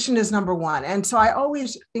nutrition is number one. And so I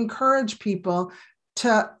always encourage people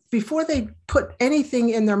to, before they put anything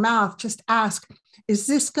in their mouth, just ask, is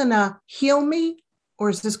this going to heal me or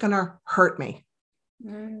is this going to hurt me?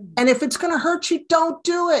 And if it's going to hurt you, don't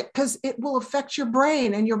do it, because it will affect your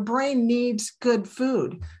brain, and your brain needs good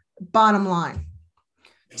food, bottom line.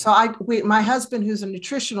 So my husband, who's a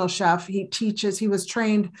nutritional chef, he was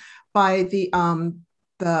trained by the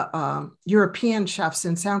European chefs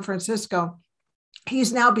in San Francisco.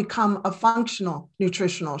 He's now become a functional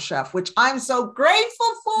nutritional chef, which I'm so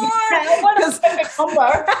grateful for. Because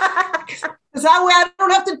that way I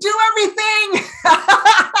don't have to do everything.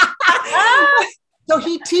 So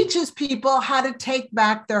he teaches people how to take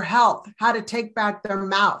back their health, how to take back their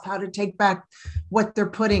mouth, how to take back what they're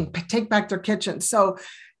putting, take back their kitchen. So,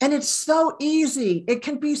 and it's so easy. It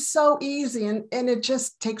can be so easy. And it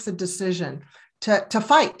just takes a decision to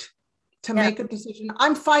fight, to make a decision.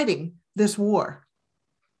 I'm fighting this war.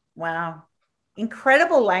 Wow.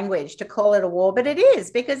 Incredible language to call it a war, but it is,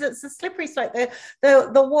 because it's a slippery slope. The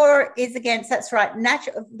war is against, that's right,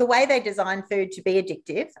 the way they design food to be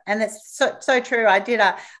addictive. And it's so true. I did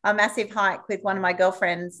a massive hike with one of my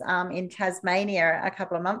girlfriends in Tasmania a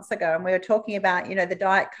couple of months ago, and we were talking about, the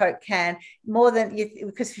Diet Coke can, more than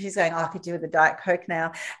because she's going, I could do with the Diet Coke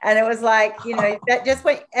now. And it was like, that just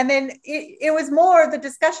went, and then it was more of the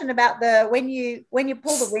discussion about when you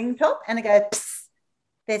pull the ring top and it goes, psst.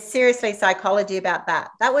 There's seriously psychology about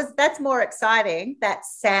that. That's more exciting, that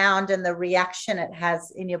sound and the reaction it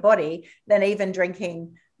has in your body, than even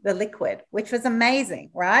drinking the liquid, which was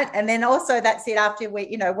amazing, right? And then also that's it, after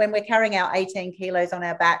we, when we're carrying our 18 kilos on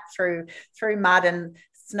our back through mud and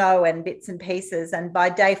snow and bits and pieces. And by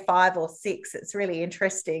day 5 or 6, it's really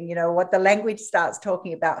interesting, you know, what the language starts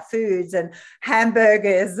talking about foods and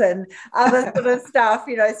hamburgers and other sort of stuff,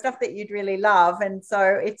 you know, stuff that you'd really love. And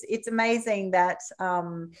so it's amazing that,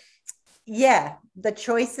 the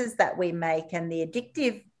choices that we make and the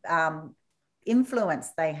addictive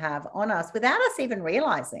influence they have on us without us even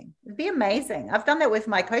realizing. It'd be amazing. I've done that with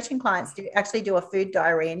my coaching clients, to actually do a food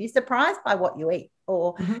diary, and you're surprised by what you eat,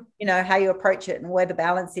 or you know, how you approach it and where the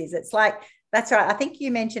balance is. It's like, that's right, I think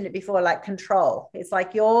you mentioned it before, like control. It's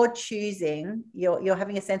like you're choosing, you're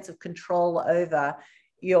having a sense of control over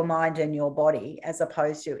your mind and your body, as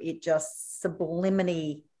opposed to it just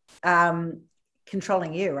subliminally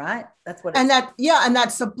controlling you, right? That's what. And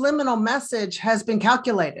that subliminal message has been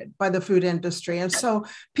calculated by the food industry, and so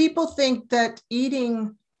people think that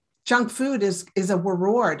eating junk food is a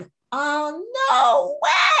reward. Oh, no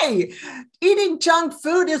way! Eating junk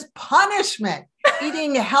food is punishment.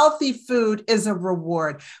 Eating healthy food is a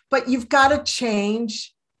reward, but you've got to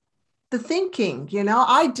change the thinking. You know,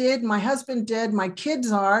 I did, my husband did, my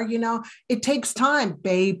kids are. You know, it takes time,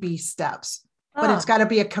 baby steps, but it's got to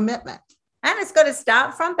be a commitment. And it's got to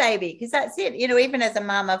start from baby, because that's it. You know, even as a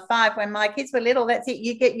mom of 5, when my kids were little, that's it.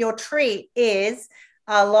 You get your treat is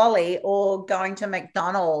a lolly or going to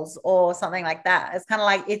McDonald's or something like that. It's kind of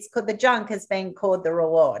like, it's called, the junk has been called the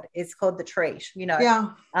reward. It's called the treat, you know.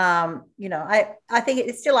 Yeah. You know, I think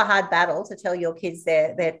it's still a hard battle to tell your kids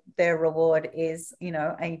their reward is, you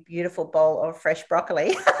know, a beautiful bowl of fresh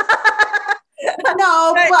broccoli.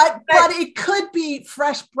 No, but it could be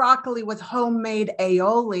fresh broccoli with homemade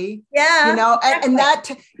aioli. Yeah. You know, and that,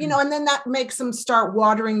 you know, and then that makes them start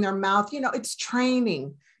watering their mouth. You know, it's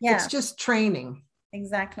training. Yeah. It's just training.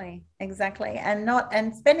 Exactly.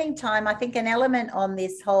 And spending time. I think an element on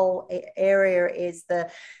this whole area is the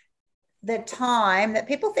time that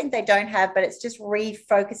people think they don't have, but it's just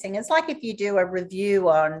refocusing. It's like if you do a review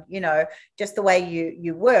on, you know, just the way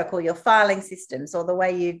you work, or your filing systems, or the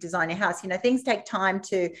way you design your house. You know, things take time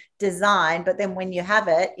to design, but then when you have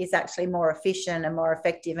it, it's actually more efficient and more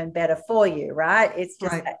effective and better for you, right? It's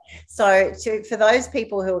just right. So for those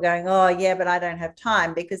people who are going, oh yeah, but I don't have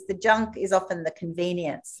time, because the junk is often the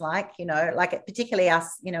convenience, like, you know, like particularly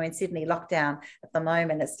us, you know, in Sydney lockdown at the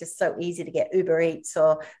moment, it's just so easy to get Uber Eats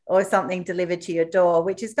or something delivered to your door,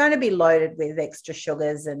 which is going to be loaded with extra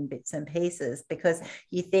sugars and bits and pieces, because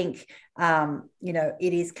you think, you know,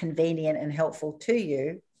 it is convenient and helpful to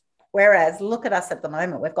you. Whereas look at us at the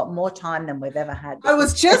moment, we've got more time than we've ever had. I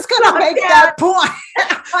was just going to make that point.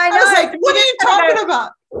 I know. I was like, what are you talking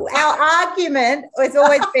about? Our argument has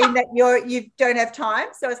always been that you don't have time.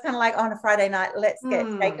 So it's kind of like, on a Friday night, let's get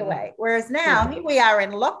takeaway. Whereas now here we are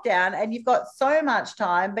in lockdown and you've got so much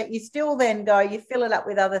time, but you still then go, you fill it up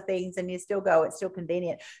with other things and you still go, it's still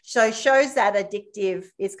convenient. So shows that addictive.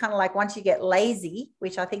 It's kind of like once you get lazy,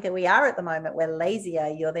 which I think that we are at the moment, we're lazier,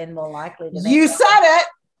 you're then more likely to. You said it.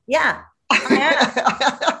 Yeah.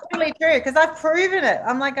 Really true, because I've proven it.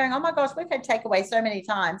 I'm like going, oh my gosh, we've had takeaway so many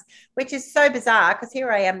times, which is so bizarre, because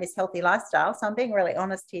here I am, this healthy lifestyle. So I'm being really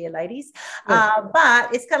honest here, ladies.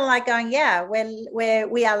 But it's kind of like going, yeah,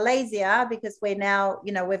 we are lazier because we're now,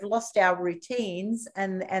 you know, we've lost our routines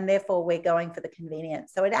and therefore we're going for the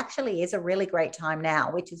convenience. So it actually is a really great time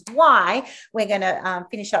now, which is why we're going to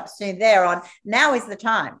finish up soon there on now is the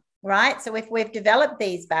time. Right. So if we've developed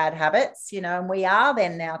these bad habits, you know, and we are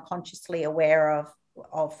then now consciously aware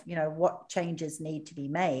of, you know, what changes need to be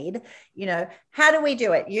made, you know, how do we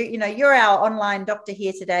do it? You know, you're our online doctor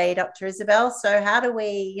here today, Dr. Isabel. So how do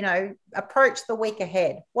we, you know, approach the week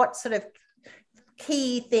ahead? What sort of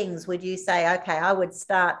key things would you say, okay, I would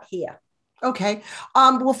start here? Okay.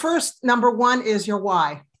 Well, first, number one is your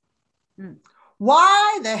why.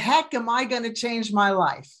 Why the heck am I going to change my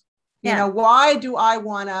life? You know, why do I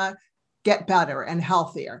want to get better and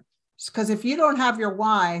healthier? Because if you don't have your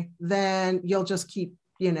why, then you'll just keep,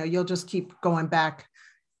 you know, you'll just keep going back.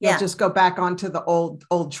 You'll just go back onto the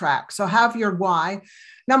old track. So have your why.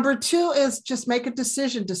 Number two is just make a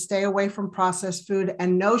decision to stay away from processed food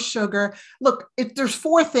and no sugar. Look, there's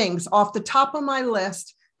 4 things off the top of my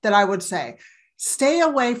list that I would say. Stay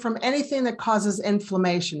away from anything that causes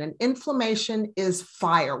inflammation. And inflammation is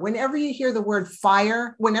fire. Whenever you hear the word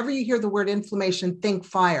fire, whenever you hear the word inflammation, think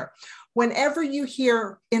fire. Whenever you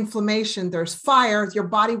hear inflammation, there's fire, your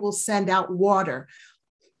body will send out water.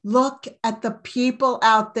 Look at the people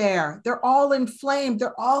out there. They're all inflamed.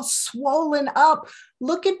 They're all swollen up.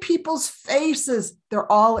 Look at people's faces.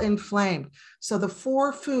 They're all inflamed. So the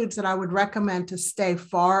 4 foods that I would recommend to stay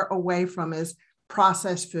far away from is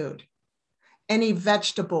processed food. any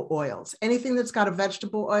vegetable oils, anything that's got a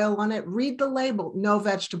vegetable oil on it, read the label, no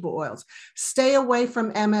vegetable oils. Stay away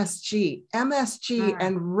from MSG. MSG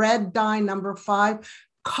and red dye number 5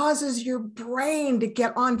 causes your brain to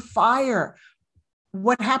get on fire.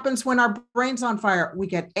 What happens when our brain's on fire? We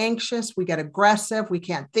get anxious, we get aggressive, we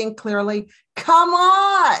can't think clearly. Come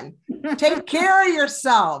on, take care of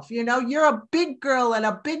yourself. You know, you're a big girl and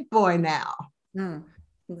a big boy now.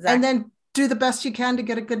 Exactly. And then do the best you can to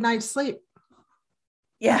get a good night's sleep.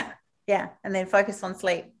 Yeah. And then focus on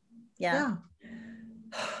sleep. Yeah.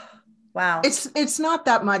 Wow. It's not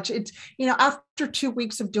that much. It's, you know, after 2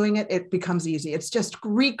 weeks of doing it, it becomes easy. It's just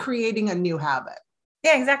recreating a new habit.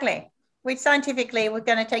 Yeah, exactly. Which scientifically, we're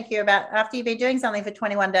going to take you about, after you've been doing something for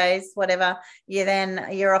 21 days, whatever,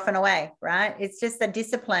 you're off and away, right? It's just the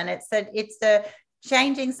discipline. It's the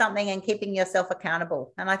changing something and keeping yourself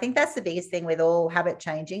accountable. And I think that's the biggest thing with all habit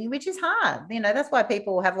changing, which is hard. You know, that's why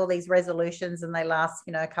people have all these resolutions and they last,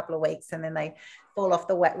 you know, a couple of weeks and then they fall off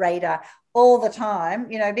the radar all the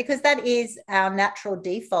time, you know, because that is our natural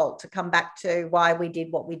default to come back to why we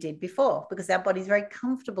did what we did before, because our body's very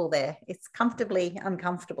comfortable there. It's comfortably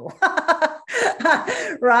uncomfortable.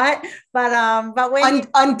 Right. But when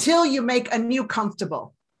until you make a new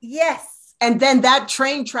comfortable. Yes. And then that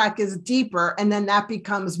train track is deeper, and then that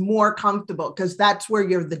becomes more comfortable because that's where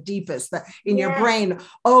you're the deepest in your brain.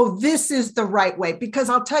 Oh, this is the right way. Because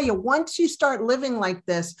I'll tell you, once you start living like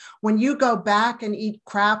this, when you go back and eat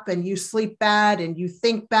crap and you sleep bad and you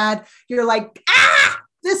think bad, you're like,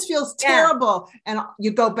 this feels terrible. And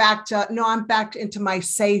you go back to, no, I'm back into my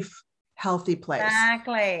safe, healthy place.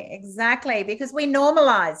 Exactly. Because we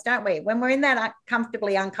normalize, don't we? When we're in that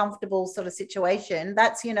comfortably uncomfortable sort of situation,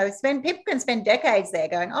 that's, you know, people can spend decades there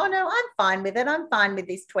going, oh no, I'm fine with it. I'm fine with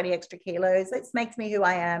this 20 extra kilos. It makes me who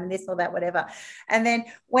I am, this or that, whatever. And then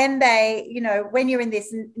when they, you know, when you're in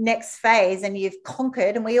this next phase and you've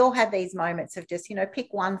conquered, and we all have these moments of just, you know, pick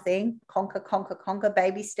one thing, conquer,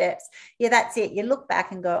 baby steps. Yeah, that's it. You look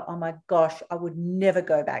back and go, oh my gosh, I would never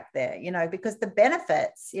go back there, you know, because the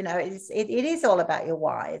benefits, you know, it is all about your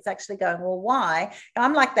why. It's actually going, well, why?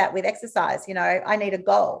 I'm like that with exercise. You know, I need a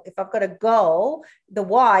goal. If I've got a goal, the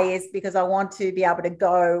why is because I want to be able to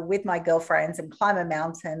go with my girlfriends and climb a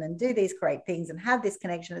mountain and do these great things and have this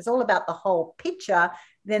connection. It's all about the whole picture.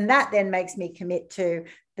 Then that makes me commit to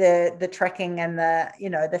the trekking and the, you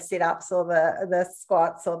know, the sit-ups or the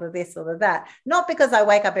squats or the this or the that. Not because I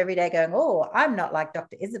wake up every day going, oh, I'm not like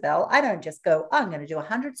Dr. Isabel. I don't just go, I'm going to do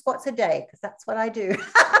 100 squats a day because that's what I do.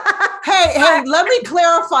 Hey, let me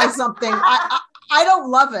clarify something. I don't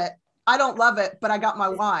love it. I don't love it, but I got my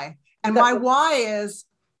why. And my why is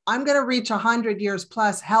I'm going to reach 100 years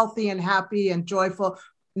plus healthy and happy and joyful,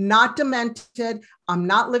 not demented. I'm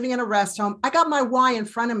not living in a rest home. I got my why in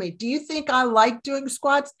front of me. Do you think I like doing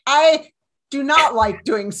squats? I do not like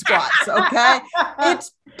doing squats. Okay.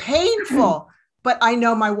 It's painful, but I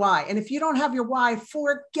know my why. And if you don't have your why,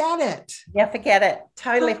 forget it. Yeah. Forget it.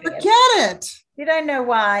 Totally forget it. You don't know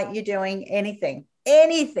why you're doing anything,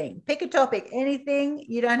 pick a topic, anything.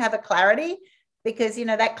 You don't have a clarity. Because, you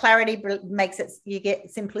know, that clarity makes it, you get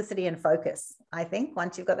simplicity and focus, I think,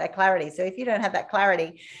 once you've got that clarity. So if you don't have that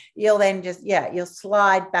clarity, you'll then just, you'll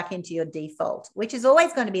slide back into your default, which is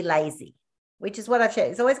always going to be lazy, which is what I've shared.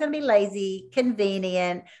 It's always going to be lazy,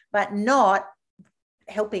 convenient, but not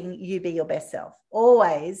helping you be your best self.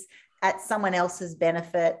 Always at someone else's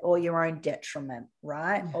benefit or your own detriment,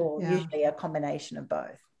 right? Or usually a combination of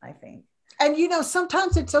both, I think. And, you know,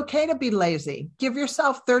 sometimes it's okay to be lazy. Give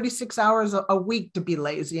yourself 36 hours a week to be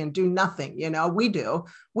lazy and do nothing. You know,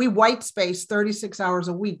 we white space 36 hours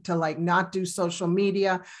a week to like not do social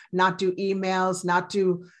media, not do emails, not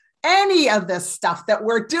do any of this stuff that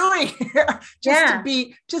we're doing here. To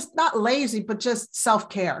be just not lazy, but just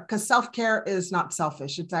self-care, because self-care is not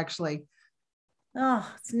selfish. It's actually.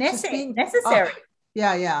 It's necessary.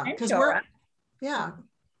 Yeah. Because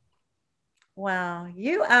Wow,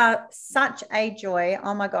 you are such a joy.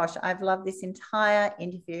 Oh my gosh, I've loved this entire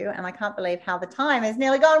interview and I can't believe how the time is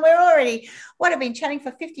nearly gone. We're already, I've been chatting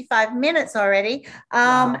for 55 minutes already.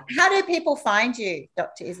 Wow. How do people find you,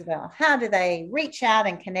 Dr. Isabel? How do they reach out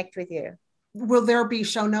and connect with you? Will there be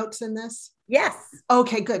show notes in this? Yes.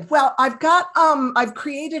 Okay, good. Well, I've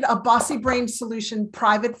created a Bossy Brain Solution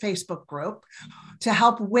private Facebook group to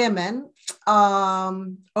help women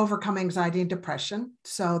overcome anxiety and depression.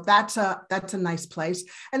 So that's a nice place.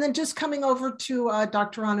 And then just coming over to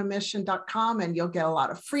dronamission.com and you'll get a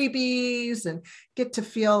lot of freebies and get to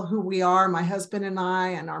feel who we are, my husband and I,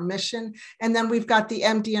 and our mission. And then we've got the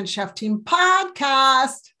MD and Chef Team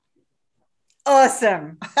podcast.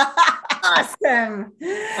 Awesome. Awesome.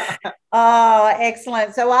 Oh,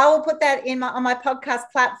 excellent. So I will put that on my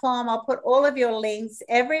podcast platform. I'll put all of your links.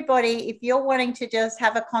 Everybody, if you're wanting to just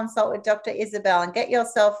have a consult with Dr. Isabel and get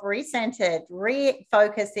yourself recentered,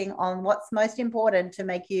 refocusing on what's most important to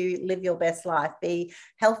make you live your best life, be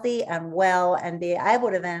healthy and well, and be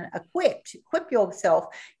able to then equip yourself,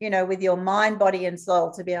 with your mind, body, and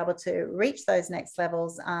soul to be able to reach those next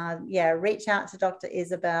levels. Reach out to Dr.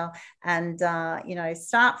 Isabel and,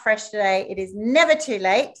 start fresh today. It is never too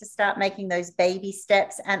late to start making those baby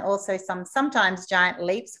steps, and also sometimes giant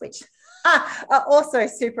leaps, which are also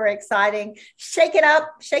super exciting. Shake it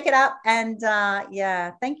up. And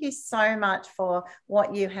thank you so much for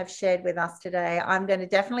what you have shared with us today. I'm going to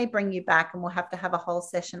definitely bring you back, and we'll have to have a whole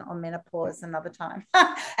session on menopause another time.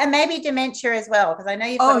 And maybe dementia as well, because I know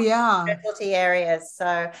you've got specialty areas.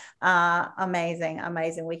 So amazing.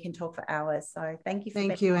 We can talk for hours. So thank you for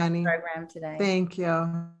being on the program today. Thank you.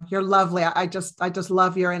 You're lovely. I just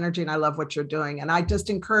love your energy, and I love what you're doing. And I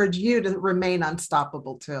just encourage you to remain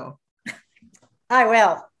unstoppable too. I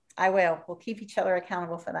will. We'll keep each other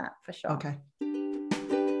accountable for that, for sure. Okay.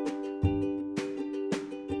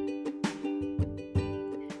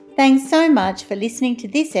 Thanks so much for listening to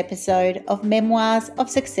this episode of Memoirs of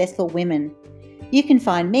Successful Women. You can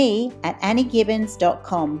find me at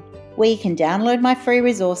anniegibbons.com, where you can download my free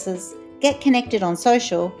resources, get connected on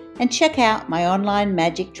social, and check out my online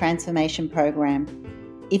magic transformation program.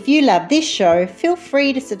 If you love this show, feel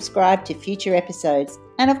free to subscribe to future episodes,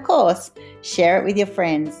 and of course, share it with your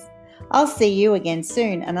friends. I'll see you again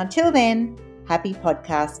soon, and until then, happy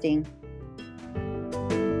podcasting.